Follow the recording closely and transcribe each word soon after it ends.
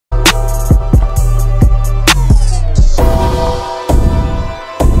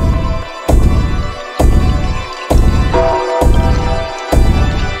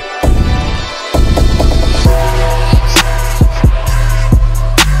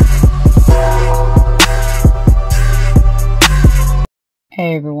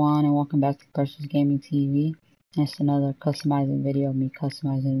Hey everyone, and welcome back to Pegassi Gaming TV. It's another customizing video of me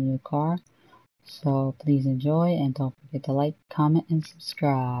customizing a new car. So please enjoy and don't forget to like, comment, and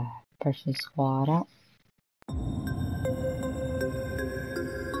subscribe. Pegassi Squad out.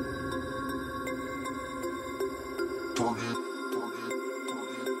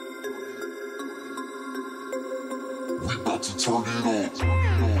 We about to turn it on.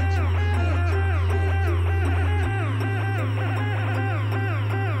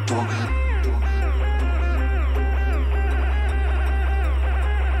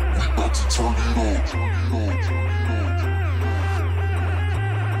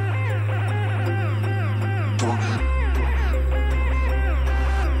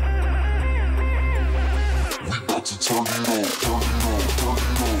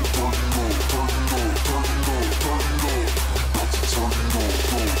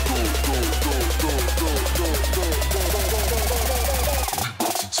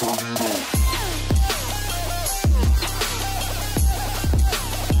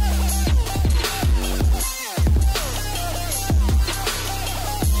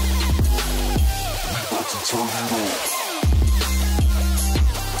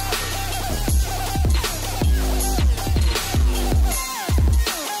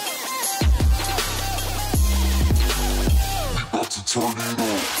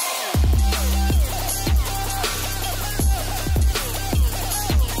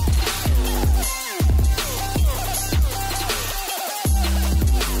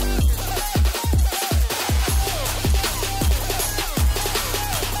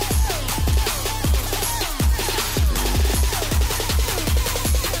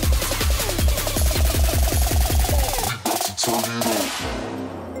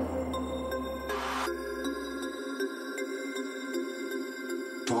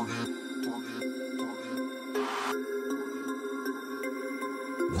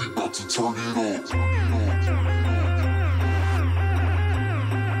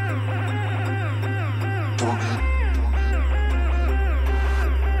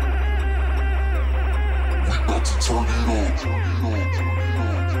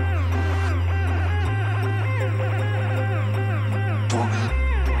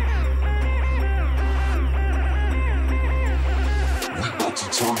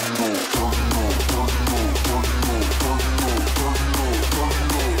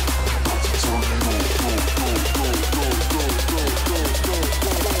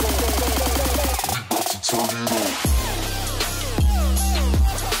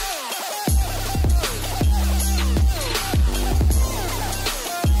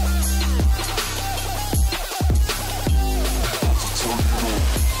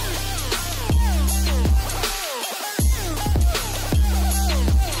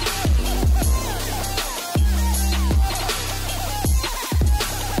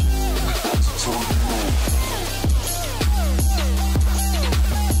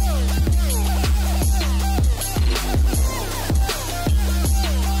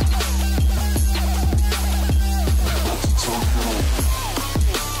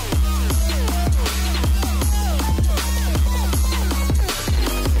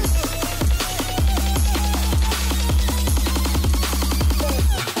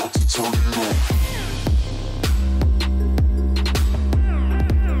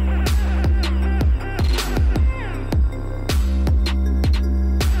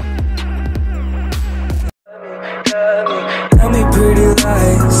 Tell me pretty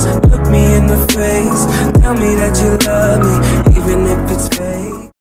lies, look me in the face. Tell me that you love me.